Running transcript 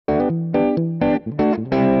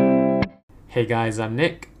Hey guys, I'm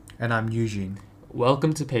Nick. And I'm Eugene.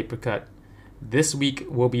 Welcome to Papercut. This week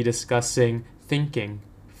we'll be discussing Thinking,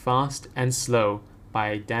 Fast and Slow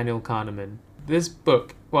by Daniel Kahneman. This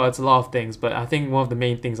book, well, it's a lot of things, but I think one of the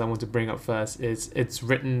main things I want to bring up first is it's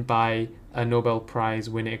written by a Nobel Prize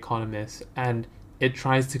winning economist, and it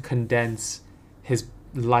tries to condense his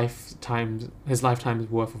lifetime's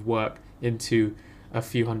worth of work into a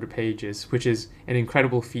few hundred pages, which is an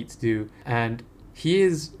incredible feat to do. And he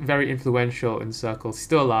is very influential in circles. He's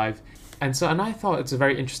still alive. And I thought it's a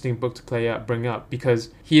very interesting book to bring up because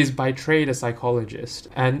he is by trade a psychologist.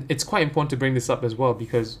 And it's quite important to bring this up as well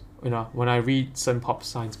because, when I read some pop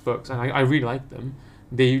science books, and I really like them,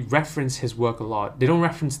 they reference his work a lot. They don't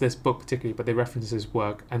reference this book particularly, but they reference his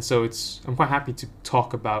work. And so I'm quite happy to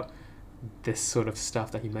talk about this sort of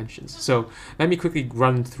stuff that he mentions. So let me quickly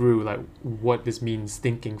run through what this means,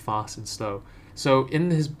 thinking fast and slow. So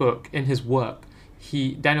in his work,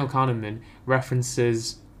 Daniel Kahneman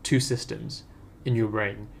references two systems in your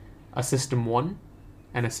brain, a system 1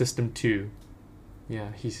 and a system 2.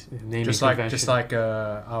 Yeah, he's naming just like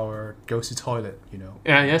our go-to toilet,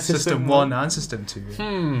 Yeah, system 1 and system 2. I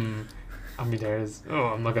mean,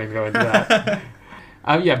 I'm not going to go into that.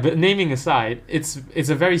 But naming aside, it's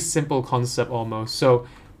a very simple concept almost. So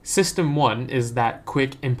system 1 is that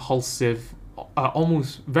quick, impulsive,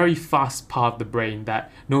 almost very fast part of the brain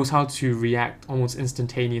that knows how to react almost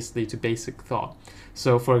instantaneously to basic thought.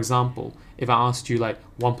 So for example, if I asked you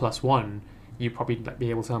 1 plus 1, you'd probably be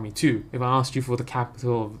able to tell me 2. If I asked you for the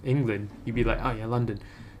capital of England, you'd be like, oh yeah, London.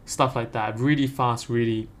 Stuff like that. Really fast,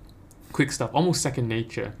 really quick stuff. Almost second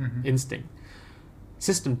nature, instinct.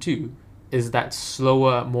 System 2 is that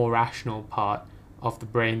slower, more rational part of the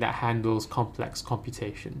brain that handles complex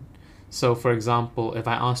computation. So for example, if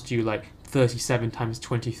I asked you 37 times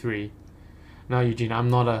 23, now Eugene, I'm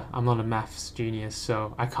not a maths genius,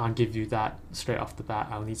 so I can't give you that straight off the bat.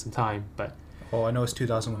 I'll need some time, but I know it's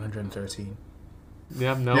 2113.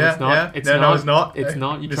 Yeah, no, it's not. Yeah. It's no, not. It's not. It's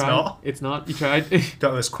not. You tried. Not. It's not. You tried. It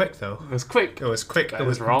was quick though. It was quick. It was quick. That it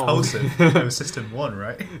was wrong. impulsive. It was system 1,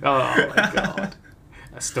 right? Oh my god,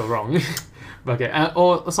 that's still wrong. Okay,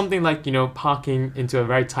 or something like parking into a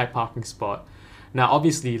very tight parking spot. Now,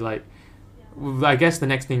 obviously, I guess the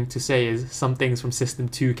next thing to say is some things from system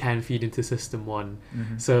 2 can feed into system 1.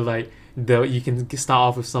 So you can start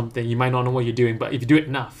off with something, you might not know what you're doing, but if you do it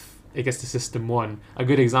enough, it gets to system 1. A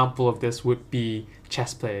good example of this would be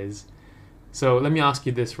chess players. So let me ask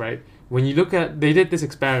you this, right? When you they did this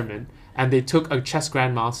experiment and they took a chess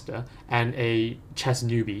grandmaster and a chess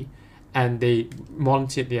newbie and they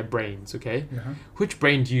monitored their brains, okay? Uh-huh. Which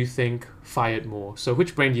brain do you think fired more? So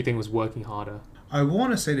which brain do you think was working harder? I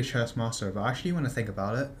want to say the chess master, but actually when I think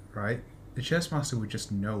about it, right, the chess master would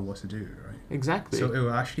just know what to do, right? Exactly. So it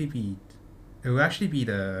will actually be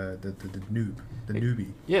the noob, the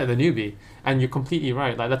newbie. Yeah, the newbie. And you're completely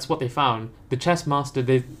right. That's what they found. The chess master,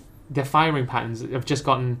 their firing patterns have just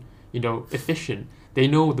gotten, efficient. They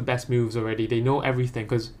know the best moves already. They know everything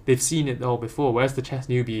because they've seen it all before. Whereas the chess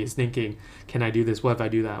newbie is thinking, can I do this? What if I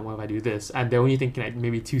do that? What if I do this? And they're only thinking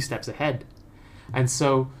maybe 2 steps ahead. And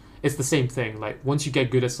so it's the same thing. Once you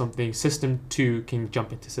get good at something, system 2 can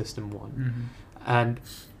jump into system 1. And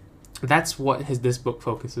that's what this book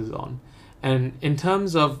focuses on. And in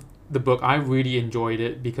terms of the book, I really enjoyed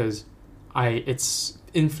it because it's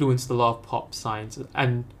influenced a lot of pop science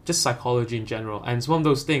and just psychology in general. And it's one of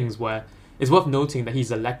those things where it's worth noting that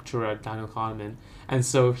he's a lecturer at Daniel Kahneman. And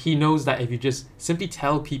so he knows that if you just simply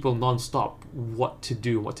tell people non-stop what to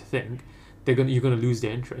do, what to think, you're going to lose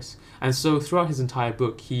their interest. And so throughout his entire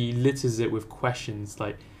book, he litters it with questions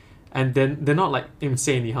and then they're not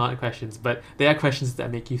insanely hard questions, but they are questions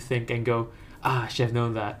that make you think and go, I should have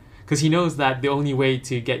known that. Because he knows that the only way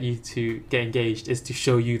to get you to get engaged is to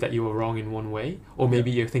show you that you were wrong in one way, or maybe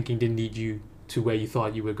your thinking didn't lead you to where you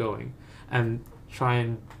thought you were going, and try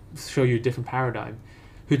and show you a different paradigm,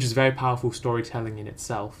 which is very powerful storytelling in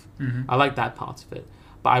itself. I like that part of it.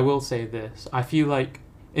 But I will say this, I feel like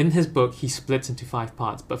in his book he splits into 5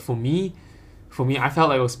 parts, but for me I felt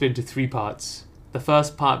like it was split into 3 parts. The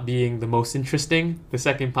first part being the most interesting, the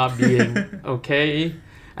second part being okay,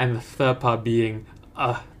 and the third part being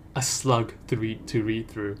a slug to read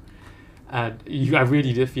through. And I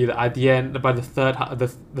really did feel that at the end, by the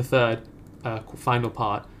third final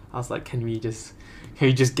part, I was like, can we just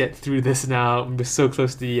get through this now? We're so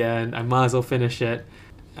close to the end, I might as well finish it.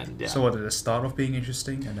 And yeah. So what, did it start off being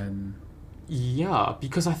interesting and then... Yeah,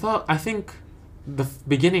 because I think the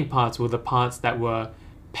beginning parts were the parts that were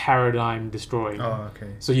paradigm destroying. Oh,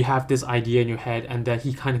 okay. So you have this idea in your head, and then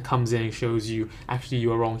he kind of comes in and shows you, actually,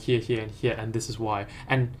 you are wrong here, here, and here, and this is why.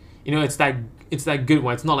 And it's that good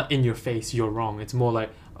one. It's not like in your face, you're wrong. It's more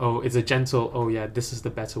like, oh, it's a gentle, oh yeah, this is the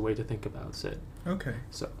better way to think about it. Okay.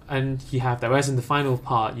 So, and you have that. Whereas in the final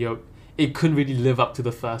part, it couldn't really live up to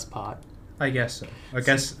the first part. I guess so. I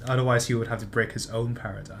guess otherwise he would have to break his own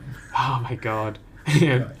paradigm. Oh my god.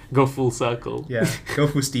 Yeah, go full circle. Yeah, go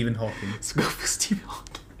for Stephen Hawking. Go for Stephen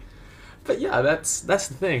Hawking. But yeah, that's the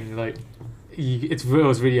thing. Like, it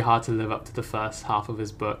was really hard to live up to the first half of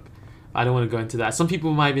his book. I don't want to go into that. Some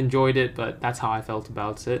people might have enjoyed it, but that's how I felt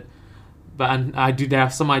about it. But there are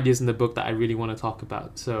some ideas in the book that I really want to talk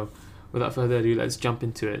about. So, without further ado, let's jump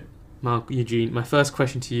into it. Mark, Eugene, my first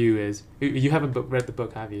question to you is: you haven't read the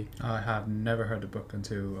book, have you? I have never heard the book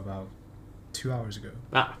until about 2 hours ago.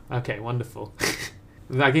 Ah, okay, wonderful.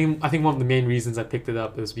 I think one of the main reasons I picked it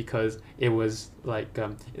up was because it was like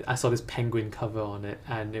I saw this penguin cover on it,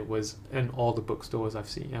 and it was in all the bookstores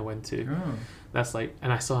I went to. Oh. That's like,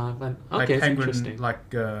 and I went, okay, like it's penguin, interesting. like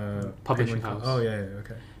Publishing penguin house. Oh yeah,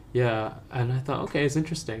 okay. Yeah, and I thought, okay, it's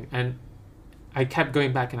interesting, and I kept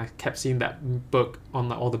going back and I kept seeing that book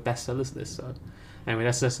on all the bestsellers list. So anyway,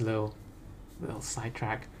 that's just a little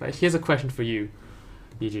sidetrack. But here's a question for you,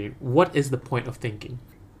 Eugene. What is the point of thinking?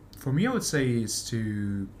 For me, I would say is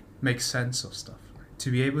to make sense of stuff, right?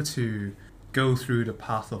 To be able to go through the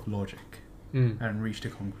path of logic and reach the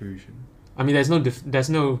conclusion. I mean,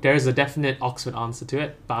 there is a definite Oxford answer to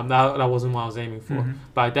it, but that wasn't what I was aiming for. Mm-hmm.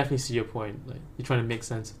 But I definitely see your point. Like, you're trying to make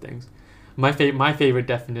sense of things. My favorite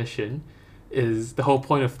definition is the whole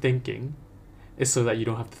point of thinking is so that you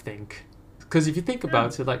don't have to think. Because if you think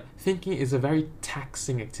about it, like, thinking is a very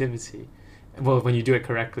taxing activity. Well, when you do it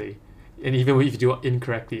correctly. And even if you do it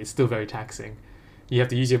incorrectly, it's still very taxing. You have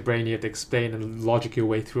to use your brain, you have to explain and logic your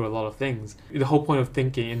way through a lot of things. The whole point of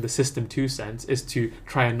thinking in the System 2 sense is to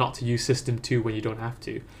try and not to use System 2 when you don't have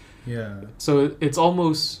to. Yeah. So it's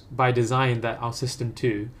almost by design that our System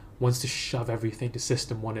 2 wants to shove everything to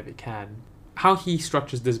System 1 if it can. How he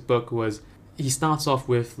structures this book was, he starts off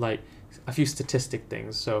with like a few statistic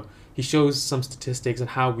things. So he shows some statistics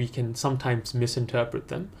and how we can sometimes misinterpret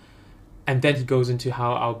them. And then he goes into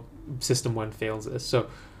how our System 1 fails us. So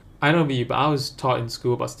I don't know you, but I was taught in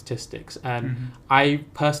school about statistics, and I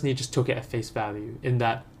personally just took it at face value, in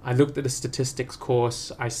that I looked at the statistics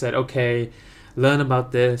course, I said, okay, learn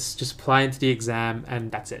about this, just apply into the exam,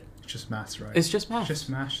 and that's it. It's just maths, right? It's just maths. Just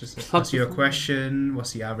maths. Just ask you a question,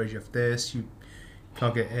 what's the average of this, you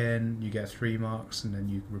plug it in, you get 3 marks, and then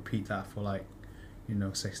you repeat that for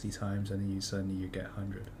 60 times, and then you get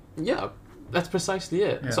 100. Yeah, that's precisely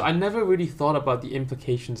it. Yeah. So I never really thought about the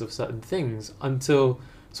implications of certain things until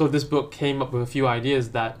this book came up with a few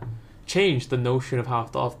ideas that changed the notion of how I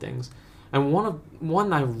thought of things. And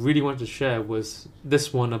one I really wanted to share was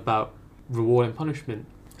this one about reward and punishment.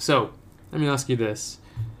 So let me ask you this.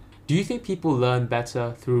 Do you think people learn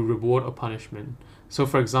better through reward or punishment? So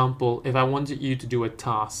for example, if I wanted you to do a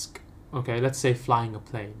task, okay, let's say flying a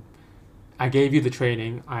plane. I gave you the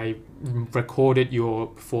training, I recorded your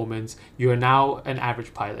performance, you are now an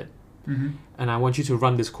average pilot. And I want you to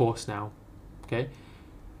run this course now, okay?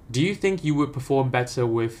 Do you think you would perform better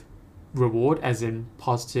with reward, as in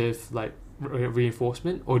positive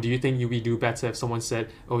reinforcement, or do you think you would do better if someone said,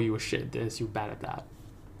 oh, you were shit at this, you were bad at that?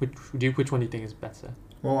 Which one do you think is better?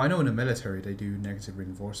 Well, I know in the military they do negative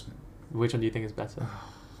reinforcement. Which one do you think is better?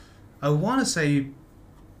 I want to say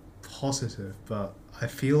positive, but I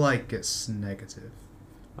feel like it's negative.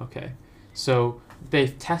 Okay, so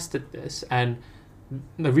they've tested this, and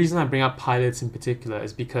the reason I bring up pilots in particular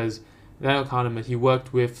is because Daniel Kahneman, he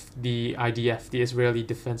worked with the IDF, the Israeli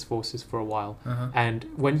Defense Forces, for a while. And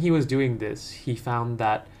when he was doing this, he found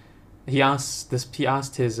that he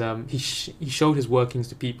showed his workings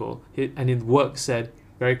to people, and in work said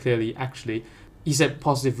very clearly, actually, he said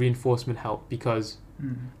positive reinforcement helped because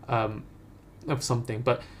of something.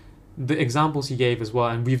 But the examples he gave as well,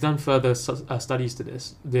 and we've done further studies to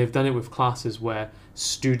this, they've done it with classes where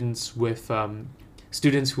students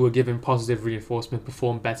who were given positive reinforcement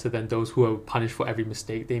performed better than those who were punished for every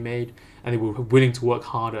mistake they made, and they were willing to work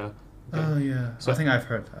harder. Okay? Oh yeah, So I think I've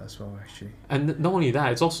heard that as well, actually. And not only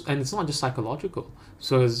that, it's not just psychological.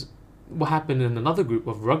 So what happened in another group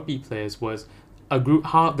of rugby players was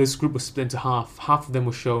this group was split into half. Half of them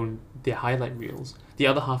were shown their highlight reels. The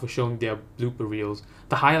other half were shown their blooper reels.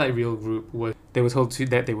 The highlight reel group they were told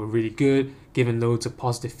that they were really good, given loads of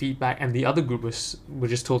positive feedback, and the other group were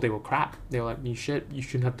just told they were crap. They were like, you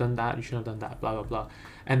shouldn't have done that, you shouldn't have done that, blah blah blah.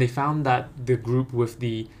 And they found that the group with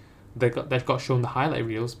the that got shown the highlight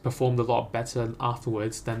reels performed a lot better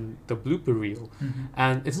afterwards than the blooper reel. Mm-hmm.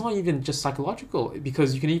 And it's not even just psychological,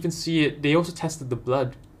 because you can even see it. They also tested the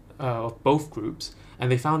blood of both groups,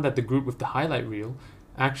 and they found that the group with the highlight reel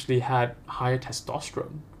actually had higher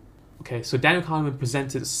testosterone. Okay, so Daniel Kahneman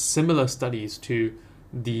presented similar studies to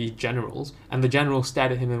the generals, and the generals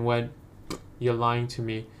stared at him and went, "You're lying to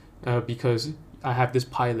me, because I have this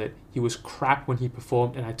pilot. He was crap when he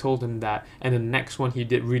performed, and I told him that. And the next one he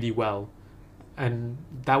did really well." And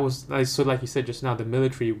that was so, like you said just now, the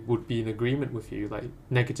military would be in agreement with you, like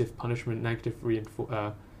negative punishment,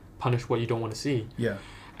 punish what you don't want to see. Yeah.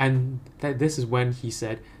 And this is when he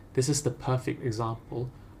said, "This is the perfect example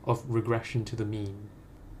of regression to the mean."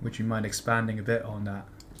 Would you mind expanding a bit on that?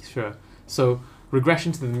 Sure. So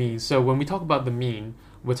regression to the mean. So when we talk about the mean,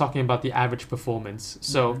 we're talking about the average performance.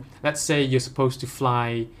 So let's say you're supposed to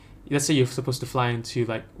fly. Let's say you're supposed to fly into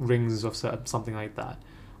like rings or something like that,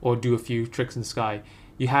 or do a few tricks in the sky.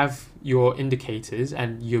 You have your indicators,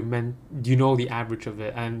 and you know the average of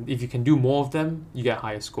it. And if you can do more of them, you get a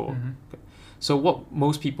higher score. Mm-hmm. Okay. So what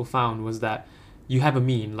most people found was that you have a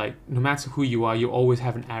mean. Like no matter who you are, you always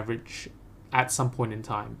have an average at some point in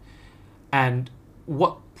time. And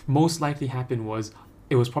what most likely happened was,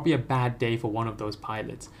 it was probably a bad day for one of those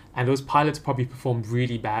pilots, and those pilots probably performed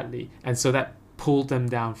really badly, and so that pulled them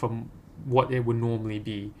down from what it would normally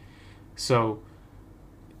be. So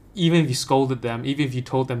even if you scolded them, even if you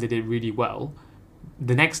told them they did really well,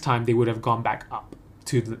 the next time they would have gone back up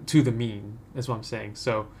to the mean. That's what I'm saying.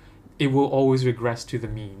 So it will always regress to the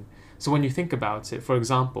mean. So when you think about it, for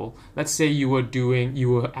example, let's say you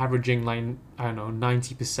were averaging like, I don't know,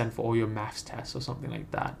 90% for all your maths tests or something like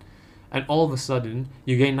that. And all of a sudden,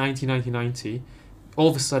 you get 90, 90, 90. All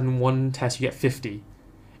of a sudden, one test you get 50.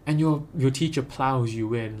 And your teacher plows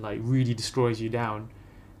you in, like really destroys you down.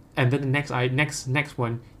 And then the next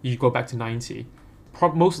one, you go back to 90.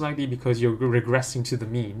 Most likely because you're regressing to the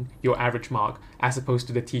mean, your average mark, as opposed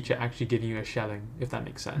to the teacher actually giving you a shelling, if that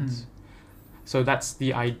makes sense. So that's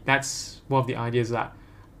one of the ideas that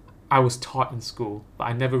I was taught in school, but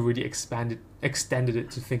I never really extended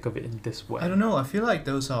it to think of it in this way. I don't know. I feel like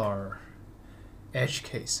those are edge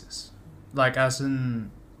cases. Like, as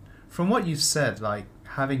in, from what you've said, like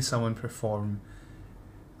having someone perform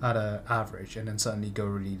at an average and then suddenly go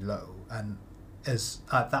really low, and is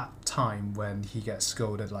at that time when he gets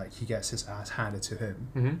scolded, like he gets his ass handed to him.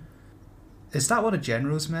 Mm-hmm. Is that what the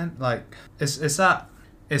generals meant? Like, is that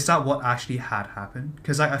what actually had happened?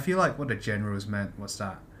 Because I feel like what the generals meant was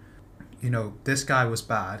that, this guy was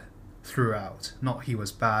bad throughout. Not he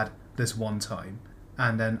was bad this one time,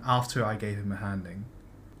 and then after I gave him a handing,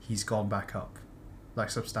 he's gone back up, like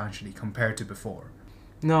substantially compared to before.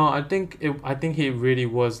 No, I think it really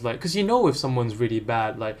was like, because if someone's really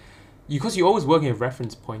bad, like, because you're always working with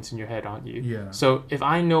reference points in your head, aren't you? Yeah. So if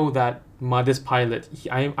I know that this pilot,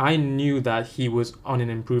 I knew that he was on an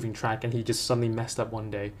improving track and he just suddenly messed up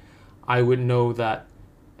one day, I would know that,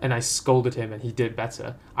 and I scolded him and he did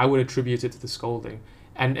better, I would attribute it to the scolding.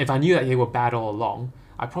 And if I knew that they were bad all along,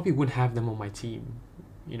 I probably wouldn't have them on my team,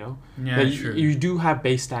 Yeah, but true. you do have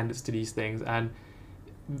base standards to these things, and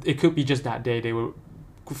it could be just that day they were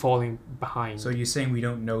falling behind. So you're saying we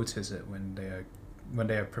don't notice it when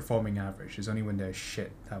they are performing average? It's only when they're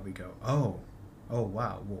shit that we go, oh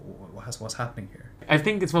wow, what's happening here? I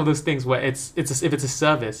think it's one of those things where if it's a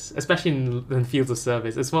service, especially in fields of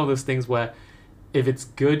service, it's one of those things where if it's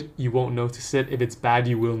good, you won't notice it. If it's bad,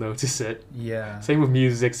 you will notice it. Yeah. Same with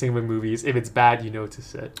music, same with movies. If it's bad, you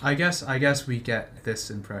notice it. I guess we get this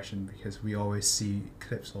impression because we always see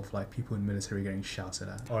clips of like people in the military getting shouted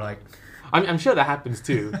at, or like. I'm sure that happens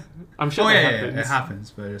too. I'm sure happens. It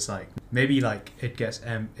happens, but it's like maybe like it gets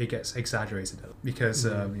exaggerated because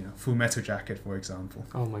Full Metal Jacket, for example.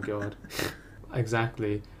 Oh my god.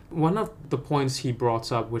 Exactly. One of the points he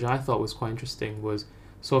brought up, which I thought was quite interesting, was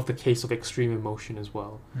sort of the case of extreme emotion as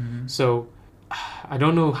well. Mm-hmm. So I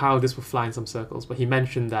don't know how this will fly in some circles, but he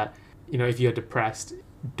mentioned that if you're depressed,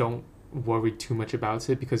 don't worry too much about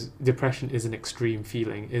it, because depression is an extreme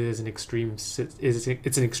feeling. It is an extreme.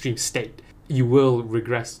 It's an extreme state. You will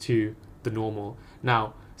regress to the normal.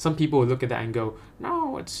 Now, some people will look at that and go,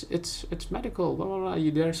 "No, it's medical. Blah, blah,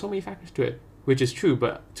 blah. There are so many factors to it," which is true.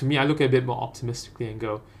 But to me, I look at it a bit more optimistically and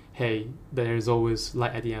go, "Hey, there is always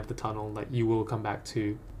light at the end of the tunnel. Like, you will come back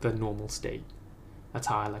to the normal state." That's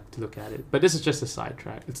how I like to look at it. But this is just a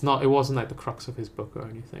sidetrack. It wasn't like the crux of his book or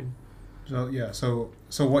anything. So yeah, so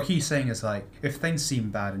what he's saying is like, if things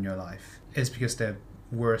seem bad in your life, it's because they're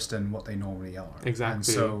worse than what they normally are. Exactly. And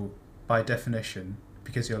so by definition,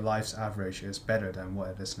 because your life's average is better than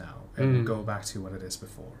what it is now, it will go back to what it is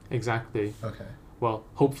before. Exactly. Okay. Well,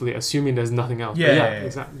 hopefully, assuming there's nothing else. Yeah, But yeah.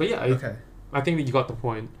 exactly. But yeah, Okay. I think that you got the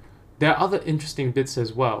point. There are other interesting bits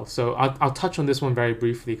as well. So I'll touch on this one very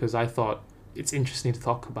briefly because I thought it's interesting to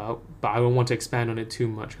talk about, but I don't want to expand on it too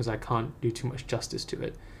much because I can't do too much justice to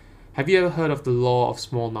it. Have you ever heard of the law of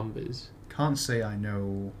small numbers? Can't say I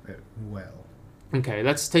know it well. Okay,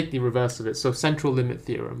 let's take the reverse of it. So central limit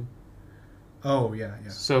theorem. Oh, yeah.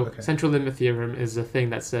 So Okay. central limit theorem is the thing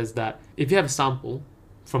that says that if you have a sample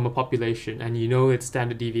from a population and you know its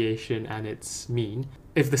standard deviation and its mean,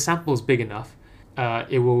 if the sample is big enough,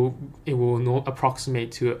 it will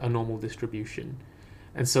approximate to a normal distribution.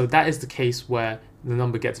 And so that is the case where the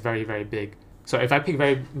number gets very, very big. So if I pick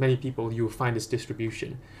very many people, you will find this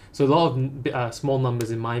distribution. So a lot of small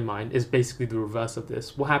numbers in my mind is basically the reverse of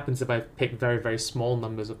this. What happens if I pick very, very small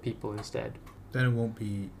numbers of people instead? Then it won't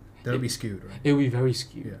be... That'll be skewed, right? It will be very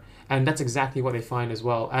skewed. Yeah. And that's exactly what they find as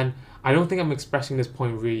well. And I don't think I'm expressing this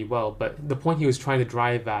point really well, but the point he was trying to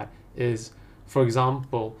drive at is, for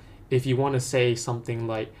example, if you want to say something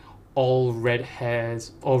like all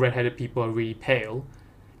red-headed people are really pale,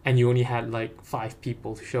 and you only had like 5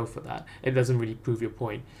 people to show for that, it doesn't really prove your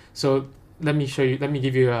point. So let me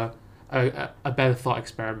give you a better thought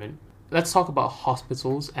experiment. Let's talk about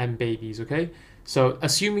hospitals and babies, okay? So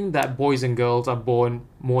assuming that boys and girls are born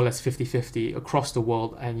more or less 50-50 across the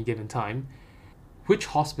world at any given time, which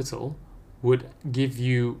hospital would give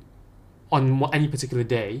you, on any particular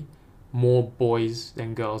day, more boys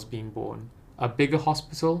than girls being born? A bigger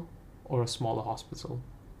hospital or a smaller hospital?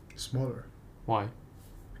 Smaller. Why?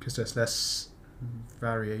 Because there's less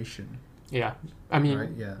variation. Yeah, I mean,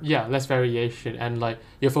 right? yeah, less variation, and like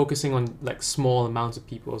you're focusing on like small amounts of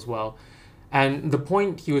people as well. And the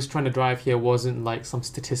point he was trying to drive here wasn't like some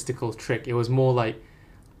statistical trick. It was more like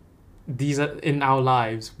these are in our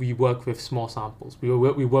lives. We work with small samples. We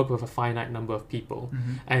work with a finite number of people,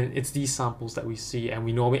 and it's these samples that we see, and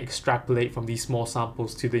we normally extrapolate from these small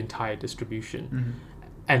samples to the entire distribution,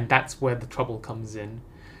 and that's where the trouble comes in.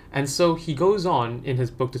 And so he goes on in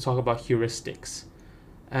his book to talk about heuristics.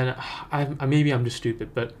 And maybe I'm just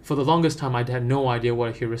stupid, but for the longest time I had no idea what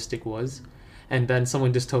a heuristic was. And then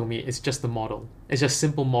someone just told me it's just the model. It's just a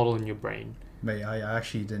simple model in your brain. Mate, I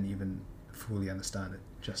actually didn't even fully understand it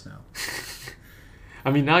just now.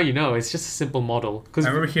 I mean, now you know. It's just a simple model. I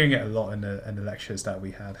remember hearing it a lot in the lectures that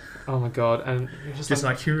we had. Oh my god. And you're just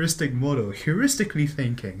like heuristic model, heuristically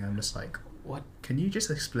thinking. I'm just like, what? Can you just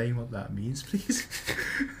explain what that means, please?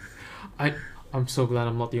 I'm so glad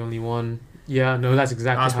I'm not the only one. Yeah, no, that's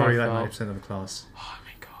exactly That's how I probably felt. like 9% of the class. Oh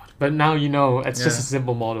my god. But now you know, it's just a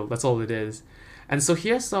simple model. That's all it is. And so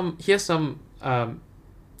here's some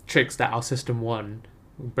tricks that our system 1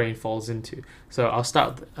 brain falls into. So I'll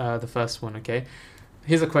start the first one, okay?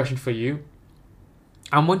 Here's a question for you.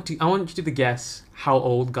 I want you to guess how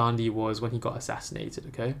old Gandhi was when he got assassinated,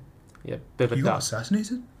 okay? Yeah, bit of He got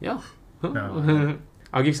assassinated? Yeah. No.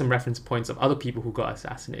 I'll give some reference points of other people who got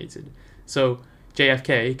assassinated. So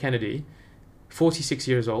JFK, Kennedy, 46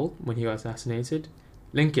 years old when he got assassinated.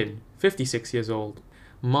 Lincoln, 56 years old.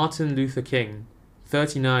 Martin Luther King,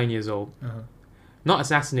 39 years old. Not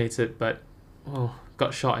assassinated, but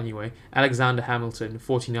got shot anyway. Alexander Hamilton,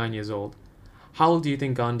 49 years old. How old do you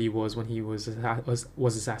think Gandhi was when he was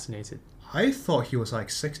assassinated? I thought he was like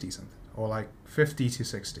 60 something, or like 50 to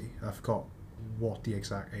 60. I forgot what the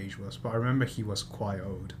exact age was, but I remember he was quite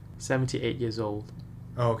old. 78 years old.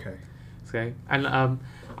 Oh, okay. Okay, and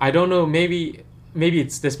I don't know, maybe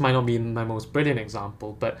this might not be my most brilliant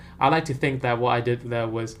example, but I like to think that what I did there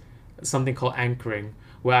was something called anchoring,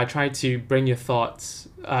 where I tried to bring your thoughts,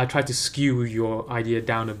 I tried to skew your idea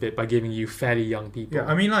down a bit by giving you fairly young people. Yeah,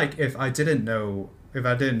 I mean, like, if I didn't know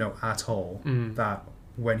at all that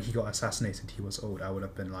when he got assassinated he was old, I would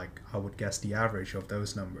have been like, I would guess the average of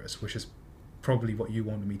those numbers, which is probably what you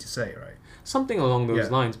wanted me to say, right? Something along those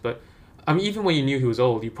lines, but I mean, even when you knew he was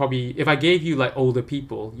old, you probably, if I gave you like older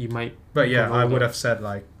people, you might. But yeah, I would have said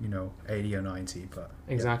like 80 or 90, but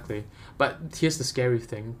exactly. Yeah. But here's the scary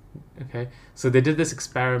thing, okay? So they did this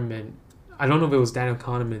experiment. I don't know if it was Daniel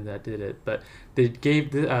Kahneman that did it, but they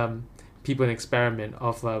gave the people an experiment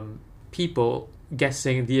of people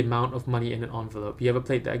guessing the amount of money in an envelope. You ever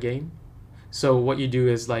played that game? So what you do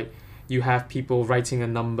is like you have people writing a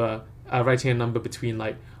number between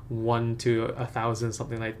like 1 to 1,000,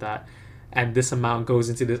 something like that. And this amount goes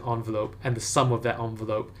into this envelope, and the sum of that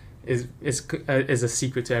envelope is a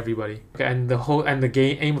secret to everybody. Okay, and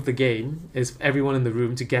the aim of the game is for everyone in the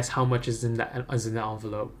room to guess how much is in that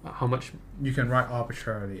envelope. How much you can write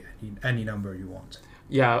arbitrarily any number you want.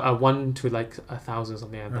 Yeah, 1 to like 1,000,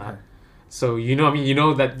 something like that. So you know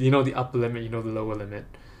the upper limit, you know the lower limit,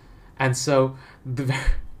 and so the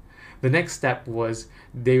The next step was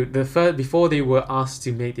before they were asked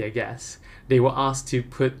to make their guess, they were asked to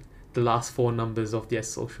put the last four numbers of their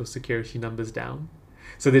social security numbers down.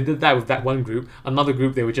 So they did that with that one group. Another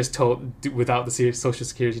group they were just told without the social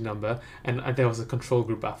security number, and there was a control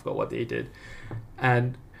group. I forgot what they did,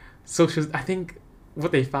 and I think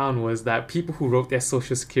what they found was that people who wrote their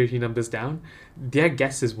social security numbers down, their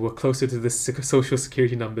guesses were closer to the social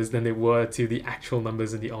security numbers than they were to the actual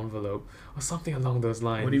numbers in the envelope, or something along those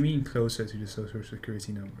lines. What do you mean closer to the social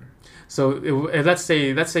security number? So let's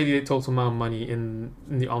say the total amount of money in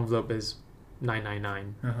the envelope is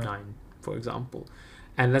 9999, for example,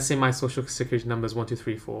 and let's say my social security number is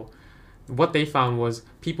 1234. What they found was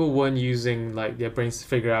people weren't using like their brains to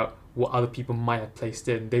figure out what other people might have placed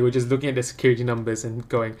in. They were just looking at the security numbers and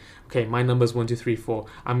going, okay, my number is 1234.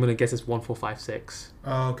 I'm gonna guess it's 1456.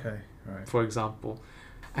 Oh, okay, right. For example,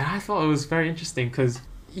 and I thought it was very interesting because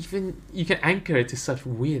even you can anchor it to such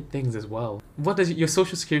weird things as well. What does your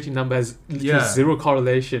social security number has zero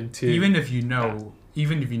correlation to? Even if you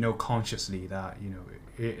know consciously that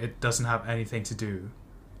it doesn't have anything to do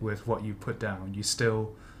with what you put down, you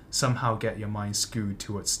still somehow get your mind skewed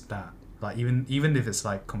towards that. Like even if it's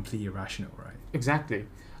like completely irrational, right? Exactly.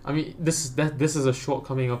 I mean, this is a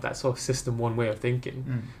shortcoming of that sort of system one way of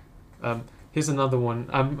thinking. Here's another one.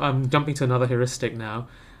 I'm jumping to another heuristic now.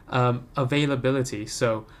 Availability.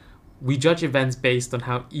 So we judge events based on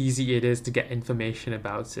how easy it is to get information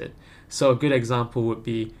about it. So a good example would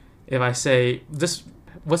be if I say this.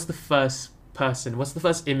 What's the first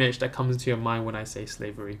image that comes into your mind when I say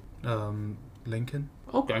slavery? Lincoln.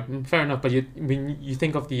 Okay, fair enough. But you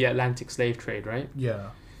think of the Atlantic slave trade, right? Yeah.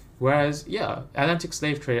 Whereas, Atlantic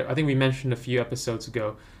slave trade, I think we mentioned a few episodes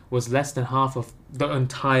ago, was less than half of the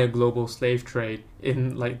entire global slave trade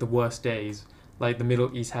in like the worst days. Like the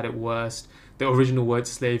Middle East had it worst. The original word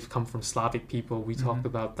slave come from Slavic people. We talked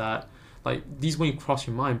about that. Like these won't cross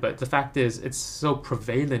your mind, but the fact is, it's so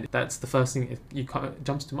prevalent. That's the first thing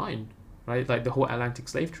jumps to mind, right? Like the whole Atlantic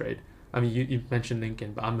slave trade. I mean, you mentioned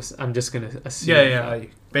Lincoln, but I'm just gonna assume. Yeah.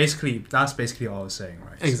 That's basically all I was saying,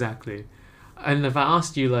 right? Exactly. And if I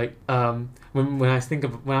asked you, like, when I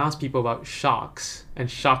ask people about sharks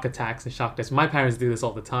and shark attacks and shark deaths, my parents do this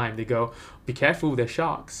all the time. They go, "Be careful with their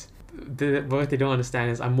sharks." What they don't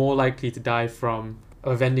understand is I'm more likely to die from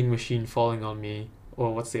a vending machine falling on me,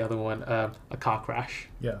 or what's the other one? A car crash.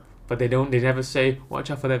 Yeah. But they never say, watch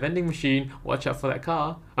out for that vending machine, watch out for that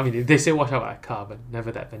car. I mean, they say watch out for that car, but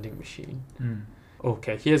never that vending machine.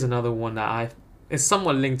 Okay, here's another one that it's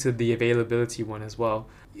somewhat linked to the availability one as well.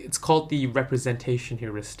 It's called the representation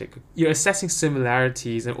heuristic. You're assessing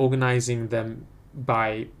similarities and organizing them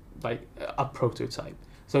by like a prototype.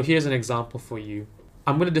 So here's an example for you.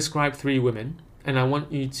 I'm going to describe three women, and I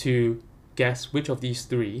want you to guess which of these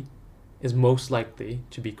three is most likely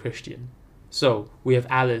to be Christian. So we have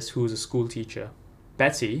Alice, who is a school teacher.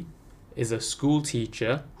 Betty is a school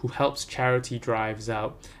teacher who helps charity drives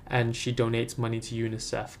out, and she donates money to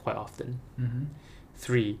UNICEF quite often.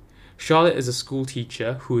 3. Charlotte is a school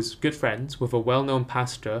teacher who is good friends with a well-known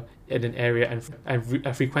pastor in an area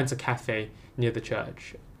and frequents a cafe near the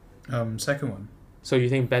church. Second one. So you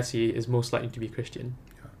think Betty is most likely to be Christian?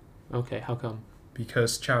 Yeah. Okay, how come?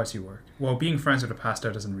 Because charity work. Well, being friends with a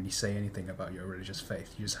pastor doesn't really say anything about your religious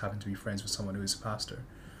faith. You just happen to be friends with someone who is a pastor.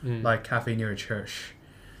 Like cafe near a church.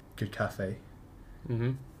 Good cafe. I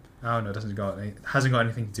don't know, it hasn't got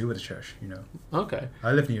anything to do with the church, Okay.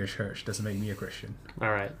 I live near a church, doesn't make me a Christian.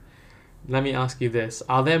 Alright. Let me ask you this.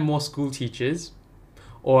 Are there more school teachers,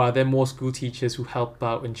 or are there more school teachers who help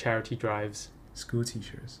out in charity drives? School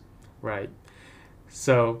teachers. Right.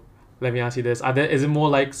 So let me ask you this. Is it more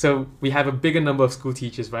like, so we have a bigger number of school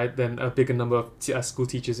teachers, right, than a bigger number of school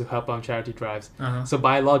teachers who help out on charity drives. So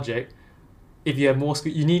by logic, if you have more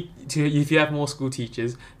if you have more school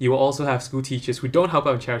teachers, you will also have school teachers who don't help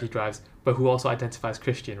out on charity drives, but who also identify as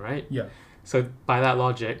Christian, right? Yeah. So by that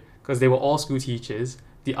logic, because they were all school teachers,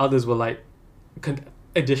 the others were like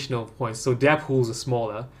additional points. So their pools are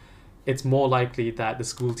smaller. It's more likely that the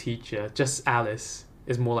school teacher, just Alice,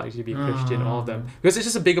 is more likely to be Christian, all of them, because it's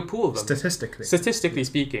just a bigger pool of them. Statistically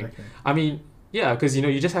speaking. Okay. I mean, yeah, because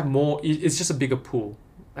you just have more. It's just a bigger pool.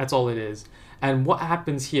 That's all it is. And what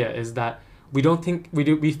happens here is that we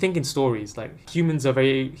think in stories. Like humans are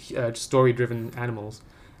very story-driven animals,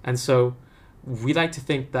 and so we like to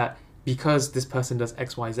think that because this person does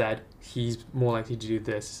X, Y, Z, he's more likely to do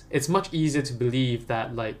this. It's much easier to believe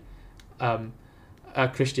that like a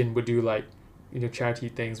Christian would do like charity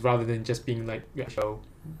things rather than just being like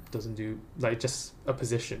doesn't do like just a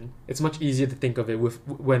position. It's much easier to think of it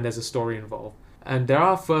when there's a story involved. And there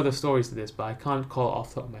are further stories to this, but I can't call it off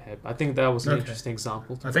the top of my head. I think that was an Okay. interesting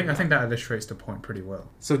example. I think that illustrates the point pretty well.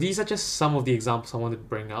 So these are just some of the examples I wanted to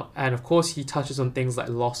bring up. And of course, he touches on things like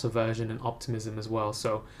loss aversion and optimism as well.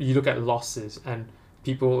 So you look at losses and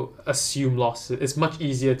people assume losses. It's much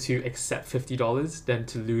easier to accept $50 than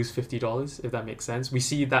to lose $50, if that makes sense. We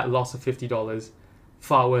see that loss of $50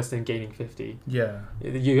 far worse than gaining 50. Yeah.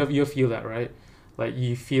 You feel that, right? Like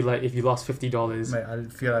you feel like if you lost $50, Mate, I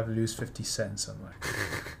feel I've lose 50 cents. I'm like,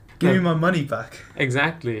 give me my money back.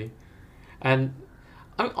 exactly. And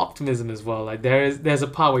I mean, optimism as well. Like there's a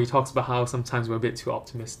part where he talks about how sometimes we're a bit too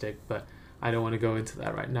optimistic, but I don't want to go into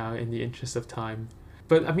that right now in the interest of time.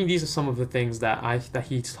 But I mean, these are some of the things that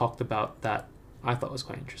he talked about that I thought was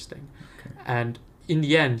quite interesting. Okay. And in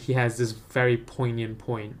the end, he has this very poignant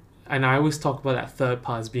point. And I always talk about that third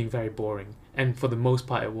part as being very boring, and for the most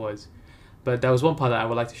part, it was. But there was one part that I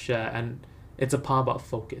would like to share, and it's a part about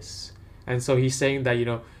focus. And so he's saying that,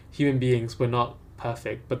 human beings, we're not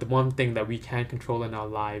perfect, but the one thing that we can control in our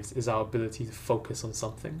lives is our ability to focus on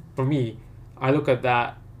something. For me, I look at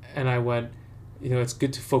that and I went, it's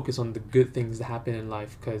good to focus on the good things that happen in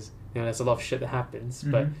life, because, there's a lot of shit that happens,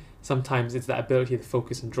 but sometimes it's that ability to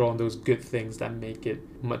focus and draw on those good things that make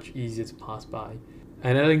it much easier to pass by.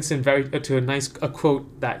 And it links in to a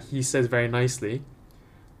quote that he says very nicely.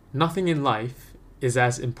 Nothing in life is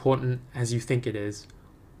as important as you think it is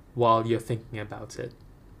while you're thinking about it.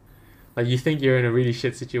 Like, you think you're in a really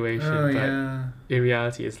shit situation, but in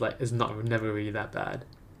reality it's never really that bad.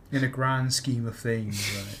 In the grand scheme of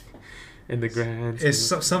things, right? In the grand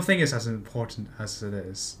something is as important as it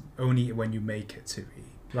is only when you make it to be.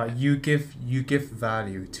 Like, you give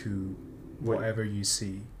value to whatever you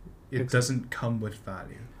see. It doesn't come with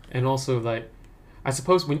value. And also, like, I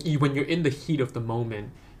suppose when you're in the heat of the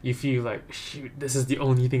moment, you feel like, shoot, this is the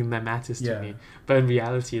only thing that matters to me. But in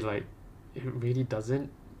reality, like, it really doesn't.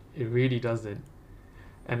 It really doesn't.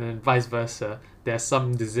 And then vice versa. There are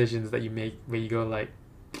some decisions that you make where you go, like,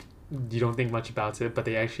 you don't think much about it, but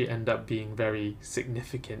they actually end up being very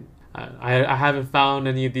significant. I haven't found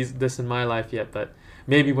any of this in my life yet, but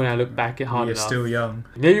maybe when I look back at hard enough. You're still young.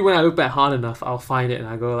 Maybe when I look back hard enough, I'll find it and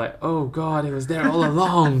I go like, oh God, it was there all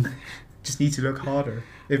along. Just need to look harder.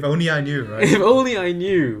 If only I knew, right? If only I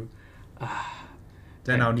knew.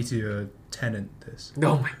 Then I'll need to tenant this.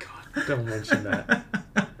 Oh my God, don't mention that.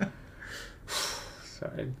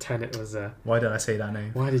 Sorry, Tenet was a... Why did I say that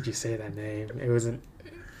name? Why did you say that name? It was an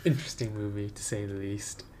interesting movie, to say the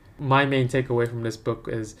least. My main takeaway from this book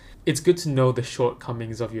is it's good to know the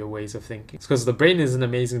shortcomings of your ways of thinking. Because the brain is an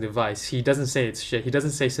amazing device. He doesn't say it's shit. He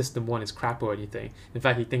doesn't say System 1 is crap or anything. In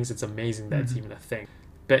fact, he thinks it's amazing that it's even a thing.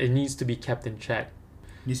 But it needs to be kept in check.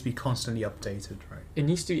 It needs to be constantly updated, right? It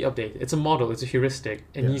needs to be updated. It's a model. It's a heuristic.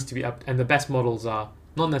 It needs to be up. And the best models are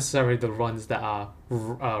not necessarily the ones that are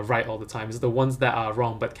right all the time. It's the ones that are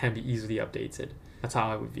wrong but can be easily updated. That's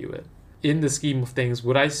how I would view it. In the scheme of things,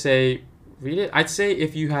 would I say read it? I'd say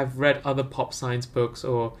if you have read other pop science books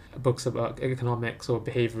or books about economics or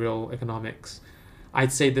behavioral economics,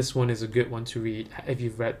 I'd say this one is a good one to read if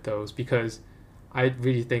you've read those, because I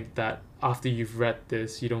really think that after you've read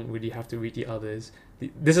this, you don't really have to read the others.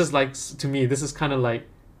 This is like, to me, this is kind of like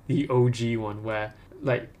the OG one where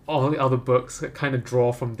like all the other books kind of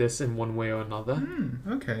draw from this in one way or another.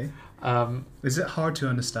 Okay. Is it hard to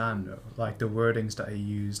understand though? Like the wordings that he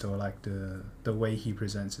used, or like the way he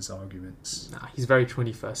presents his arguments? Nah, he's very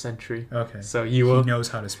 21st century. Okay. So he knows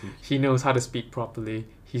how to speak. He knows how to speak properly.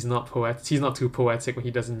 He's not He's not too poetic when he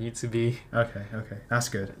doesn't need to be. Okay. That's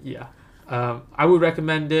good. Yeah. I would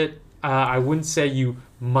recommend it. I wouldn't say you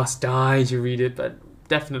must die to read it, but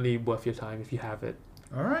definitely worth your time if you have it.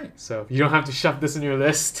 All right. So you don't have to shove this in your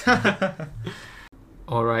list.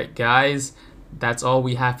 All right, guys. That's all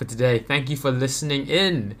we have for today. Thank you for listening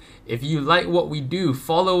in. If you like what we do,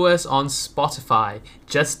 follow us on Spotify.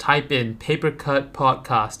 Just type in Papercut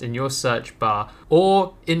Podcast in your search bar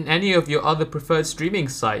or in any of your other preferred streaming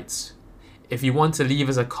sites. If you want to leave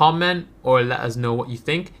us a comment or let us know what you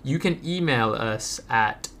think, you can email us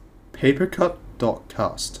at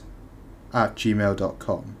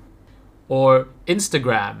papercut.cast@gmail.com or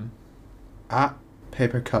Instagram at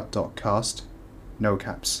papercut.cast, no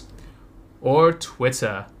caps, or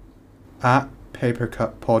Twitter at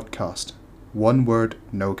papercutpodcast, one word,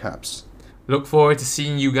 no caps. Look forward to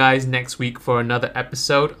seeing you guys next week for another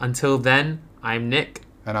episode. Until then, I'm Nick.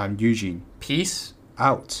 And I'm Eugene. Peace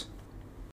out.